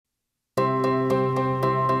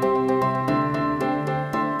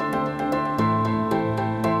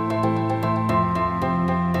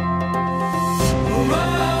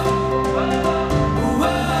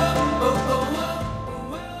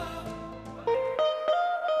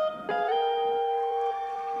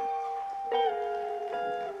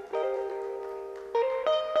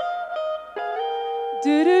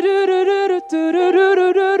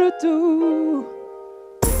Do-do-do-do-do-do-do-do-do-do.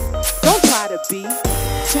 Don't try to be,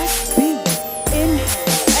 just be.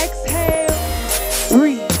 Inhale, exhale,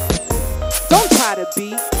 breathe. Don't try to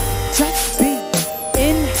be, just be.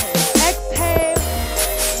 Inhale, exhale,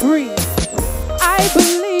 breathe. I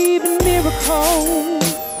believe in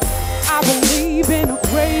miracles. I believe in a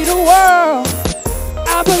greater world.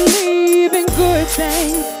 I believe in good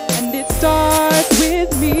things, and it starts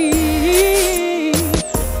with me.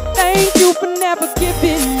 Thank you for never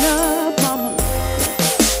giving up, mama.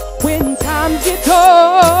 When times get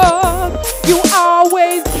tough, you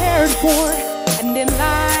always cared for and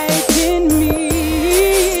enlightened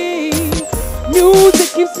me.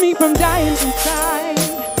 Music keeps me from dying inside.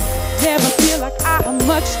 Never feel like I have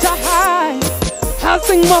much to hide. I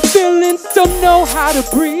sing my feelings, still know how to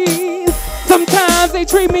breathe. Sometimes they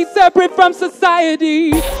treat me separate from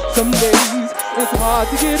society. Some days it's hard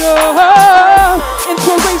to get up.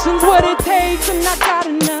 Inspiration's what it takes, and I got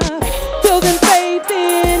enough. Building faith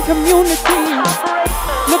in community.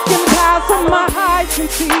 Looking past what my eyes can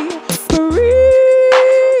see. Breathe,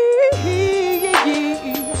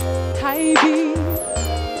 I be,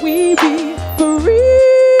 we be. Breathe,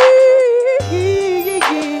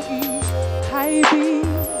 I be,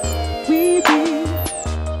 we be.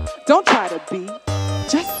 Don't try to be,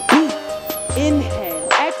 just be. Inhale,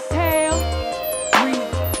 exhale,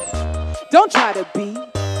 breathe. Don't try to be,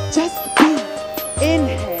 just be.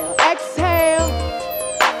 Inhale, exhale.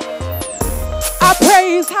 I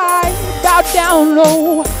praise high, bow down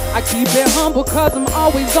low. I keep it humble cause I'm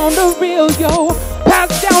always on the real, yo.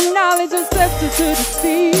 Pass down knowledge, ancestors to the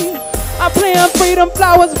seed. I plant freedom,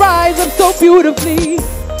 flowers rise up so beautifully.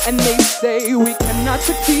 And they say we cannot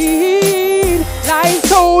succeed. Lies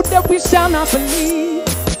told that we shall not believe.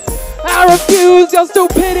 I refuse your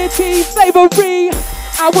stupidity, slavery.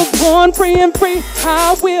 I was born free and free,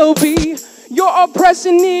 I will be. Your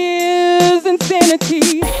oppression is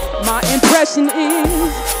insanity. My impression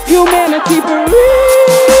is humanity.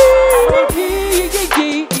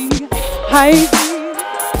 I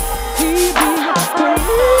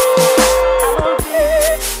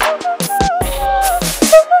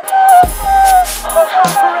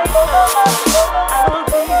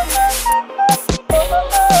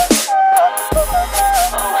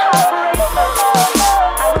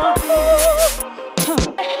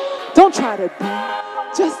Don't try to be,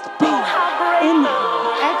 just be.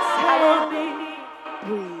 Inhale, exhale,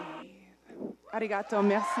 breathe. Arigato,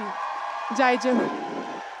 merci. Jaijo.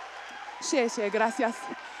 Gracias.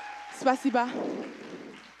 Spasiba.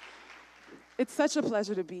 It's such a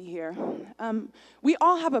pleasure to be here. We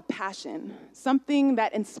all have a passion, something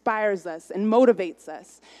that inspires us and motivates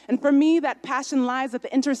us. And for me, that passion lies at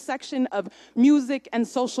the intersection of music and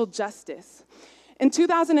social justice. In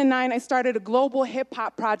 2009, I started a global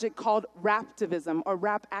hip-hop project called RAPtivism, or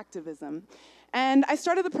RAPactivism. And I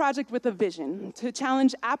started the project with a vision to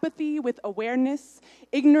challenge apathy with awareness,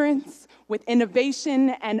 ignorance with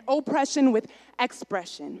innovation, and oppression with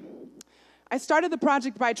expression. I started the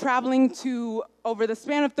project by traveling to, over the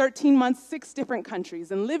span of 13 months, 6 different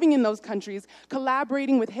countries, and living in those countries,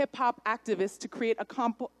 collaborating with hip-hop activists to create a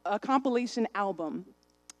compilation album.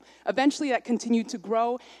 Eventually, that continued to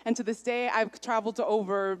grow, and to this day, I've traveled to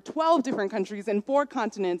over 12 different countries and 4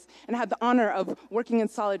 continents, and had the honor of working in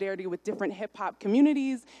solidarity with different hip-hop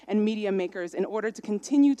communities and media makers in order to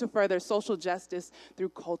continue to further social justice through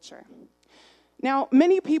culture. Now,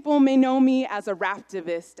 many people may know me as a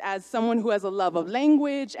RAPtivist, as someone who has a love of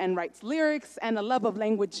language and writes lyrics and a love of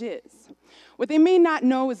languages. What they may not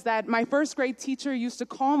know is that my first grade teacher used to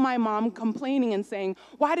call my mom complaining and saying,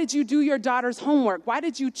 "Why did you do your daughter's homework? Why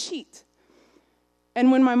did you cheat?"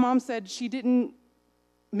 And when my mom said she didn't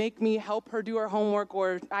make me help her do her homework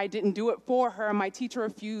or I didn't do it for her, my teacher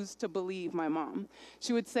refused to believe my mom.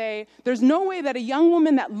 She would say, "There's no way that a young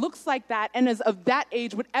woman that looks like that and is of that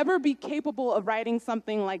age would ever be capable of writing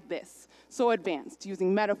something like this, so advanced,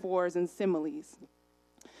 using metaphors and similes."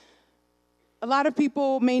 A lot of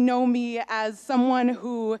people may know me as someone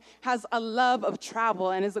who has a love of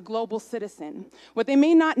travel and is a global citizen. What they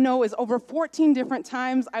may not know is over 14 different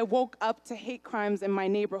times I woke up to hate crimes in my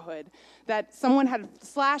neighborhood, that someone had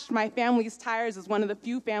slashed my family's tires as one of the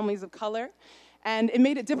few families of color, and it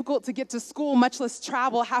made it difficult to get to school, much less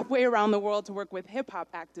travel halfway around the world to work with hip-hop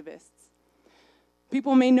activists.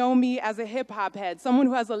 People may know me as a hip-hop head, someone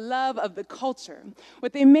who has a love of the culture.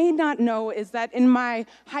 What they may not know is that in my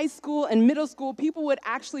high school and middle school, people would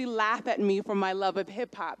actually laugh at me for my love of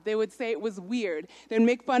hip-hop. They would say it was weird. They'd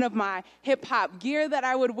make fun of my hip-hop gear that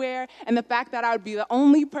I would wear and the fact that I would be the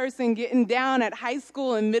only person getting down at high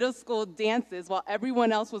school and middle school dances while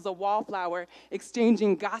everyone else was a wallflower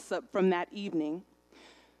exchanging gossip from that evening.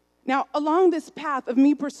 Now, along this path of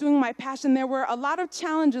me pursuing my passion, there were a lot of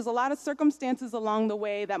challenges, a lot of circumstances along the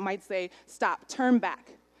way that might say, stop, turn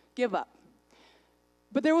back, give up.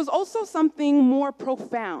 But there was also something more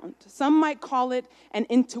profound. Some might call it an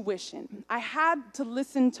intuition. I had to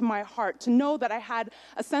listen to my heart to know that I had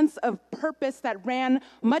a sense of purpose that ran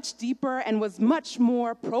much deeper and was much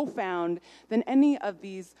more profound than any of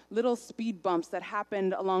these little speed bumps that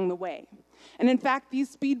happened along the way. And in fact, these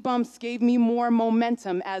speed bumps gave me more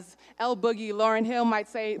momentum, as L. Boogie, Lauryn Hill might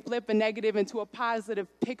say, flip a negative into a positive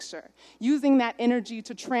picture, using that energy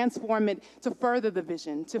to transform it, to further the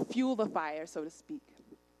vision, to fuel the fire, so to speak.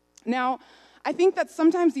 Now, I think that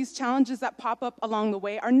sometimes these challenges that pop up along the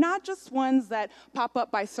way are not just ones that pop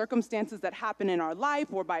up by circumstances that happen in our life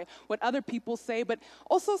or by what other people say, but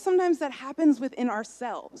also sometimes that happens within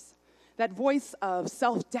ourselves. That voice of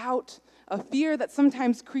self-doubt, of fear that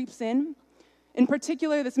sometimes creeps in. In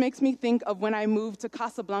particular, this makes me think of when I moved to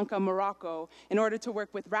Casablanca, Morocco, in order to work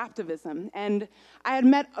with RAPtivism. And I had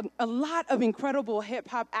met a lot of incredible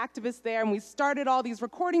hip-hop activists there, and we started all these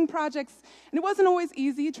recording projects. And it wasn't always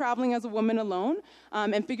easy traveling as a woman alone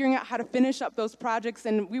and figuring out how to finish up those projects.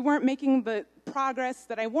 And we weren't making the progress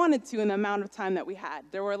that I wanted to in the amount of time that we had.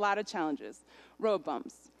 There were a lot of challenges, road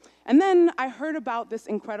bumps. And then I heard about this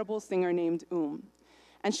incredible singer named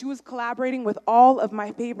And she was collaborating with all of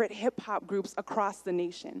my favorite hip-hop groups across the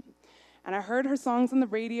nation. And I heard her songs on the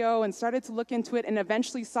radio and started to look into it and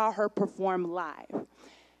eventually saw her perform live.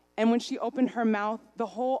 And when she opened her mouth, the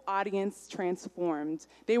whole audience transformed.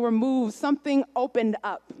 They were moved, something opened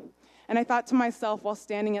up. And I thought to myself while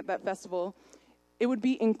standing at that festival, it would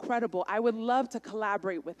be incredible. I would love to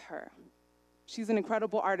collaborate with her. She's an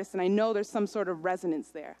incredible artist, and I know there's some sort of resonance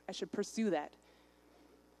there. I should pursue that.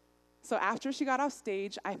 So after she got off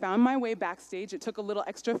stage, I found my way backstage. It took a little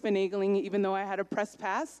extra finagling, even though I had a press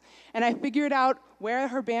pass. And I figured out where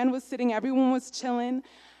her band was sitting. Everyone was chilling.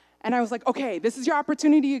 And I was like, okay, this is your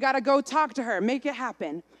opportunity. You got to go talk to her. Make it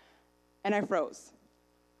happen. And I froze.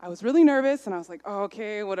 I was really nervous, and I was like, oh,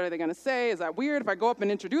 okay, what are they going to say? Is that weird if I go up and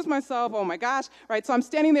introduce myself? Oh, my gosh. Right, so I'm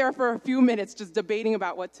standing there for a few minutes just debating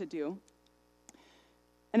about what to do.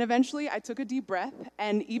 And eventually, I took a deep breath,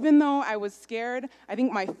 and even though I was scared, I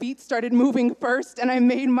think my feet started moving first, and I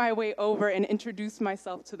made my way over and introduced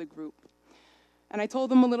myself to the group. And I told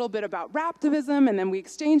them a little bit about RAPtivism, and then we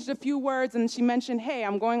exchanged a few words, and she mentioned, hey,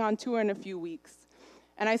 I'm going on tour in a few weeks.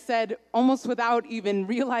 And I said, almost without even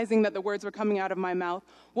realizing that the words were coming out of my mouth,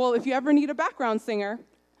 well, if you ever need a background singer.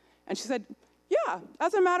 And she said, yeah,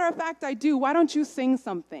 as a matter of fact, I do. Why don't you sing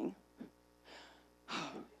something?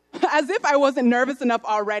 As if I wasn't nervous enough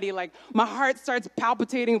already, like my heart starts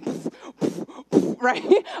palpitating, right?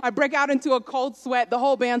 I break out into a cold sweat. The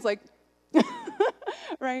whole band's like,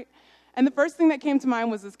 right? And the first thing that came to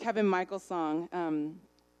mind was this Kevin Michaels song.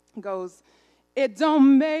 Goes, it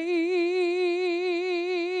don't make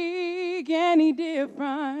any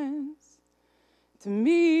difference to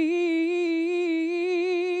me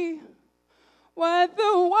what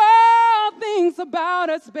the world thinks about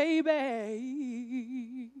us, baby.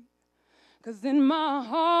 'Cause in my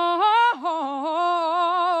heart,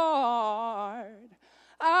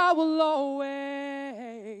 I will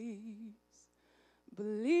always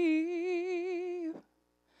believe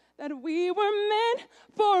that we were meant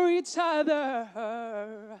for each other.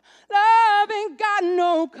 Love ain't got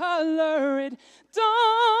no color. It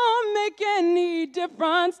don't make any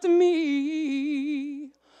difference to me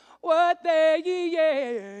what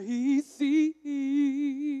they see.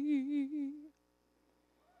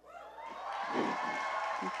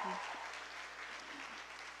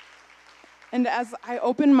 And as I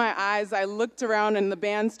opened my eyes, I looked around and the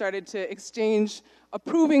band started to exchange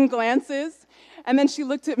approving glances. And then she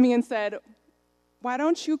looked at me and said, why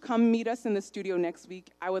don't you come meet us in the studio next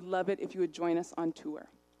week? I would love it if you would join us on tour.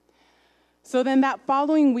 So then that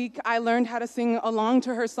following week, I learned how to sing along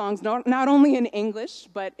to her songs, not only in English,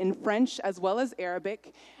 but in French as well as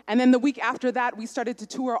Arabic. And then the week after that, we started to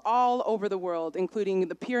tour all over the world, including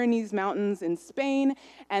the Pyrenees Mountains in Spain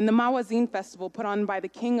and the Mawazine Festival put on by the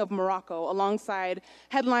King of Morocco, alongside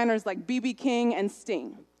headliners like B.B. King and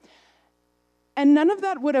Sting. And none of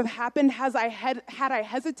that would have happened had I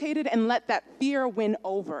hesitated and let that fear win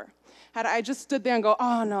over. Had I just stood there and go,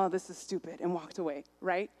 oh no, this is stupid, and walked away,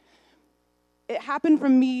 right? it happened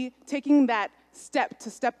from me taking that step to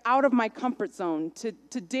step out of my comfort zone, to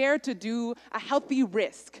dare to do a healthy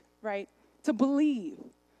risk, right? To believe.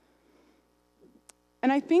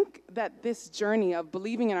 And I think that this journey of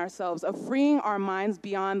believing in ourselves, of freeing our minds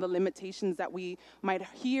beyond the limitations that we might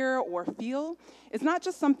hear or feel, is not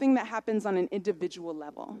just something that happens on an individual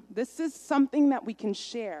level. This is something that we can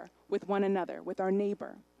share with one another, with our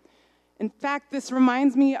neighbor. In fact, this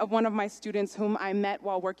reminds me of one of my students whom I met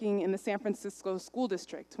while working in the San Francisco School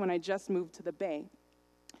District when I just moved to the Bay.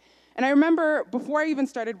 And I remember before I even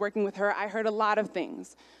started working with her, I heard a lot of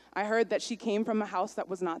things. I heard that she came from a house that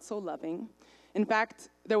was not so loving. In fact,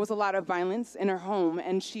 there was a lot of violence in her home,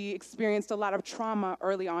 and she experienced a lot of trauma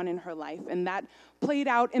early on in her life, and that played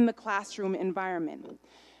out in the classroom environment.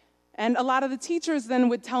 And a lot of the teachers then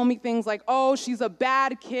would tell me things like, oh, she's a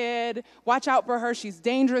bad kid, watch out for her, she's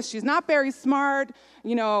dangerous, she's not very smart,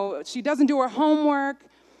 you know, she doesn't do her homework.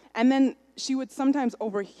 And then she would sometimes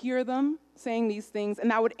overhear them saying these things, and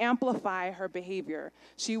that would amplify her behavior.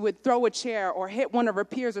 She would throw a chair or hit one of her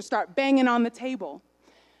peers or start banging on the table.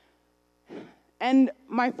 And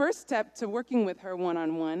my first step to working with her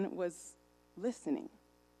one-on-one was listening,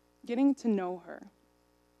 getting to know her.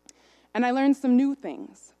 And I learned some new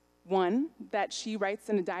things. One, that she writes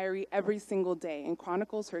in a diary every single day and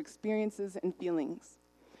chronicles her experiences and feelings.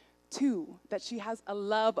 Two, that she has a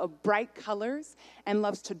love of bright colors and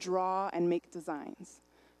loves to draw and make designs.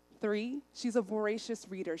 Three, she's a voracious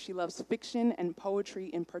reader. She loves fiction and poetry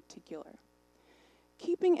in particular.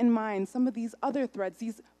 Keeping in mind some of these other threads,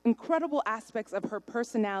 these incredible aspects of her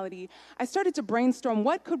personality, I started to brainstorm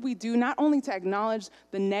what could we do not only to acknowledge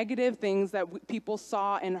the negative things that people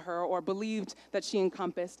saw in her or believed that she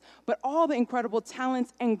encompassed, but all the incredible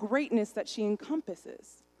talents and greatness that she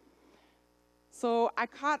encompasses. So I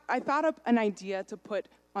thought up an idea to put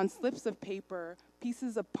on slips of paper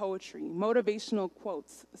pieces of poetry, motivational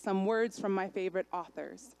quotes, some words from my favorite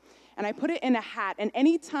authors. And I put it in a hat, and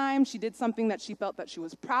anytime she did something that she felt that she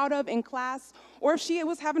was proud of in class, or if she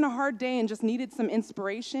was having a hard day and just needed some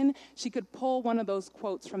inspiration, she could pull one of those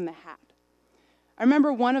quotes from the hat. I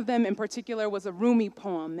remember one of them in particular was a Rumi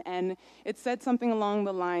poem, and it said something along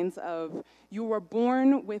the lines of, "You were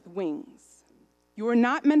born with wings. You were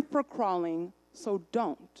not meant for crawling, so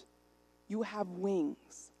don't. You have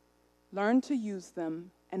wings. Learn to use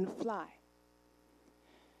them and fly."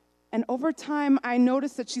 And over time, I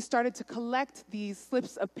noticed that she started to collect these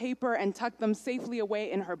slips of paper and tuck them safely away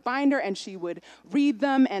in her binder, and she would read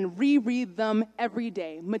them and reread them every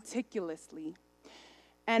day, meticulously.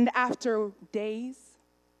 And after days,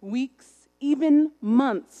 weeks, even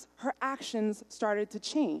months, her actions started to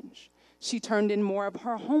change. She turned in more of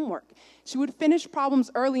her homework. She would finish problems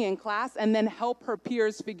early in class and then help her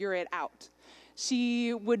peers figure it out.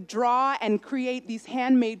 She would draw and create these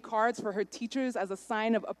handmade cards for her teachers as a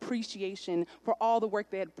sign of appreciation for all the work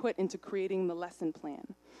they had put into creating the lesson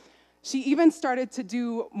plan. She even started to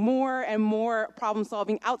do more and more problem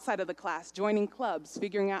solving outside of the class, joining clubs,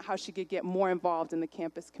 figuring out how she could get more involved in the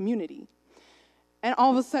campus community. And all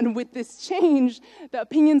of a sudden, with this change, the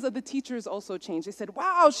opinions of the teachers also changed. They said,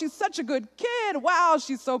 wow, she's such a good kid. Wow,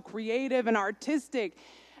 she's so creative and artistic.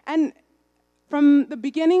 And from the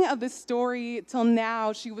beginning of this story till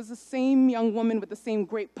now, she was the same young woman with the same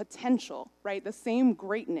great potential, right? The same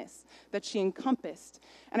greatness that she encompassed.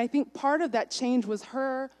 And I think part of that change was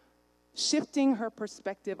her shifting her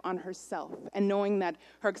perspective on herself and knowing that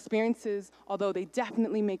her experiences, although they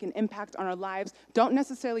definitely make an impact on our lives, don't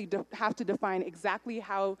necessarily have to define exactly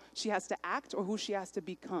how she has to act or who she has to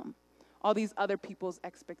become. All these other people's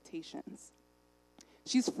expectations.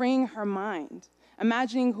 She's freeing her mind,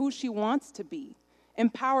 imagining who she wants to be,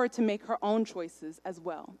 empowered to make her own choices as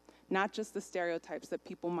well, not just the stereotypes that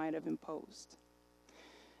people might have imposed.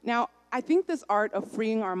 Now, I think this art of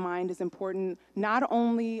freeing our mind is important not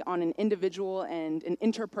only on an individual and an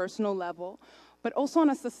interpersonal level, but also on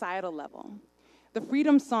a societal level. The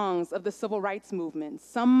freedom songs of the civil rights movement,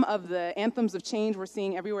 some of the anthems of change we're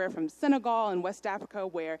seeing everywhere from Senegal and West Africa,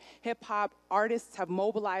 where hip-hop artists have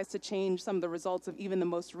mobilized to change some of the results of even the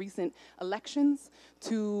most recent elections,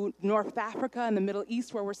 to North Africa and the Middle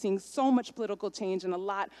East, where we're seeing so much political change and a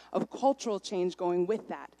lot of cultural change going with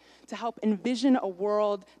that, to help envision a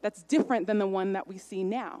world that's different than the one that we see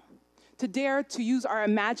now, to dare to use our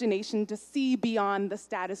imagination to see beyond the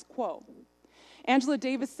status quo. Angela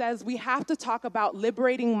Davis says we have to talk about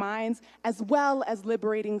liberating minds as well as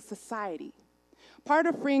liberating society. Part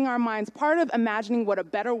of freeing our minds, part of imagining what a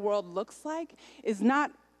better world looks like is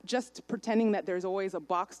not just pretending that there's always a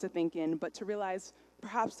box to think in, but to realize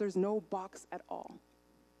perhaps there's no box at all.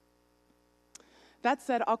 That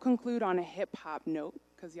said, I'll conclude on a hip-hop note,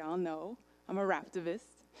 because y'all know I'm a RAPtivist.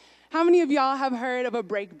 How many of y'all have heard of a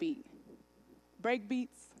breakbeat? Breakbeats?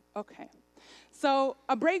 Okay. So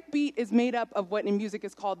a breakbeat is made up of what in music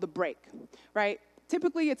is called the break, right?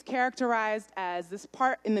 Typically, it's characterized as this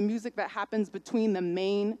part in the music that happens between the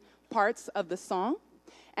main parts of the song.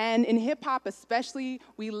 And in hip-hop especially,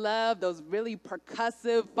 we love those really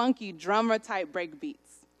percussive, funky drummer-type breakbeats.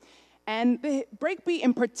 And the breakbeat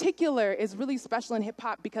in particular is really special in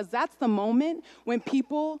hip-hop because that's the moment when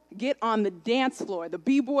people get on the dance floor, the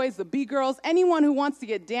b-boys, the b-girls, anyone who wants to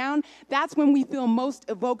get down, that's when we feel most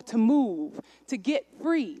evoked to move, to get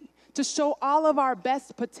free, to show all of our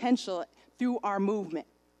best potential through our movement,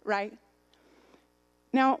 right?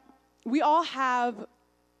 Now, we all have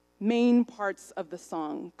main parts of the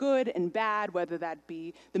song, good and bad, whether that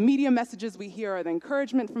be the media messages we hear or the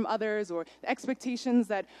encouragement from others or the expectations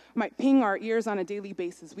that might ping our ears on a daily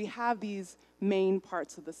basis. We have these main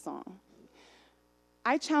parts of the song.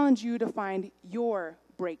 I challenge you to find your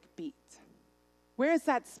breakbeat. Where is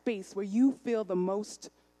that space where you feel the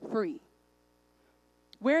most free?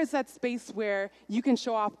 Where is that space where you can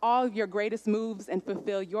show off all of your greatest moves and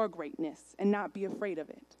fulfill your greatness and not be afraid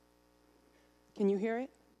of it? Can you hear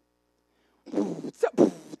it?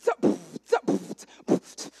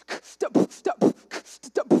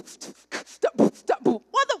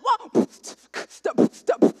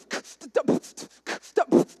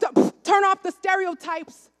 Turn off the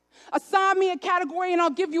stereotypes. Assign me a category and I'll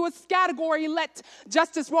give you a category. Let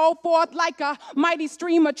justice roll forth like a mighty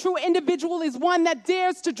stream. A true individual is one that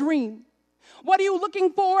dares to dream. What are you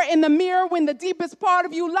looking for in the mirror when the deepest part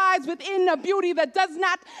of you lies within a beauty that does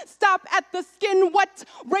not stop at the skin? What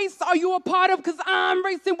race are you a part of? Because I'm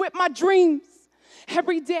racing with my dreams.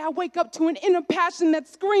 Every day I wake up to an inner passion that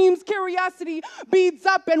screams. Curiosity beads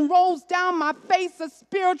up and rolls down my face, a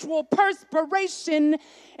spiritual perspiration.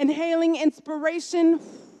 Inhaling inspiration,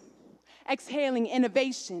 exhaling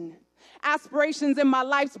innovation. Aspirations in my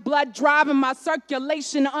life's blood driving my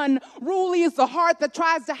circulation. Unruly is the heart that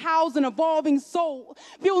tries to house an evolving soul.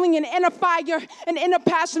 Fueling an inner fire, an inner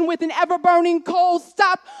passion with an ever-burning coal.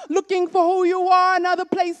 Stop looking for who you are in other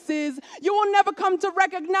places. You will never come to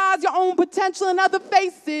recognize your own potential in other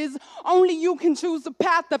faces. Only you can choose a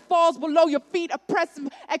path that falls below your feet. Oppressive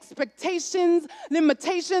expectations,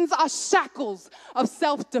 limitations are shackles of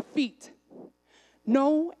self-defeat.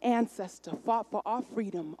 No ancestor fought for our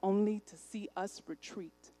freedom only to see us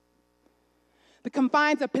retreat. The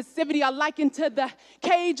confines of passivity are likened to the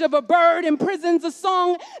cage of a bird. Imprisons a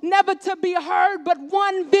song never to be heard, but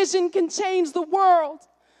one vision can change the world.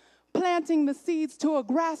 Planting the seeds to a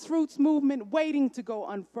grassroots movement waiting to go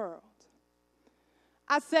unfurled.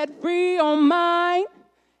 I said free on mine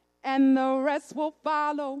and the rest will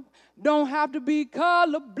follow. Don't have to be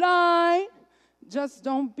colorblind. Just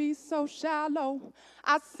don't be so shallow.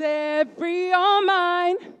 I said free your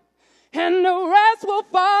mind, and the rest will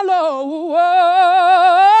follow.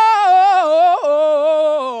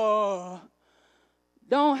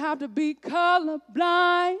 Don't have to be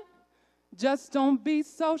colorblind. Just don't be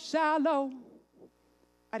so shallow.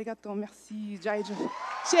 Arigato, merci. Gracias.